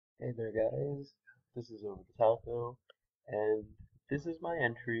Hey there guys, this is Over the Taco, and this is my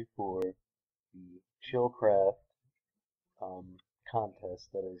entry for the Chillcraft um, contest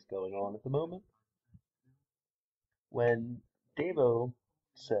that is going on at the moment. When Davo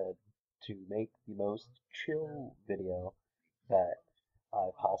said to make the most chill video that I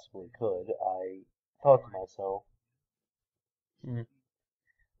possibly could, I thought to myself, hmm,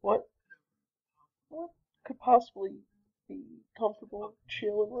 what what could possibly be comfortable,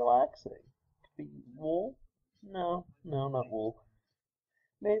 chill, and relaxing? Could be wool? No, no, not wool.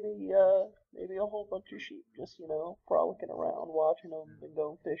 Maybe a whole bunch of sheep just, frolicking around, watching them and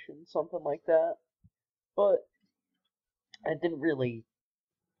going fishing, something like that. But I didn't really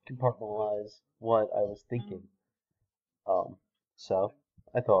compartmentalize what I was thinking. Um, so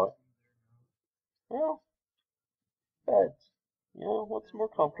I thought, well, beds. What's more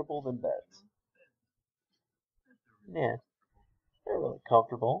comfortable than beds? Yeah, they're really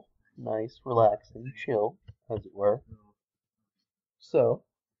comfortable, nice, relaxing, chill, as it were. So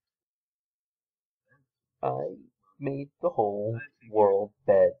I made the whole world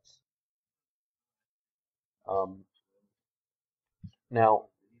beds. Um, Now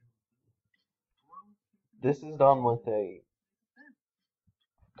this is done with a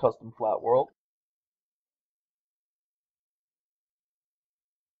custom flat world.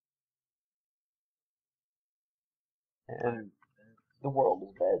 And the world is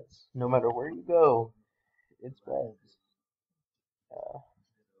beds. No matter where you go, it's beds. Uh,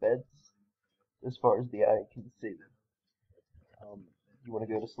 Beds as far as the eye can see. You want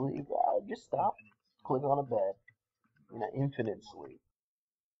to go to sleep? Just stop, click on a bed. In an infinite sleep.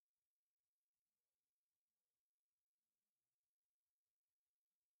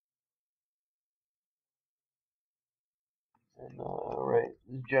 And right,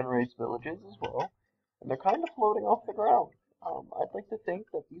 this generates villages as well, and they're kind of floating off the ground. I'd like to think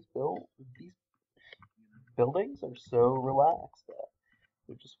that these buildings are so relaxed that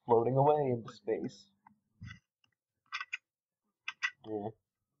they're just floating away into space. Yeah,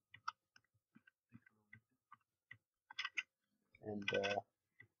 and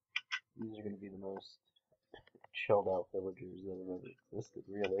these are going to be the most chilled out villagers that have ever existed,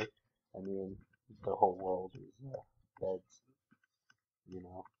 really. I mean, the whole world is beds, you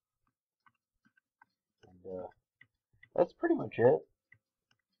know. And that's pretty much it.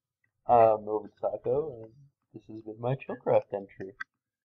 I'm Over Taco, and this has been my Chillcraft entry.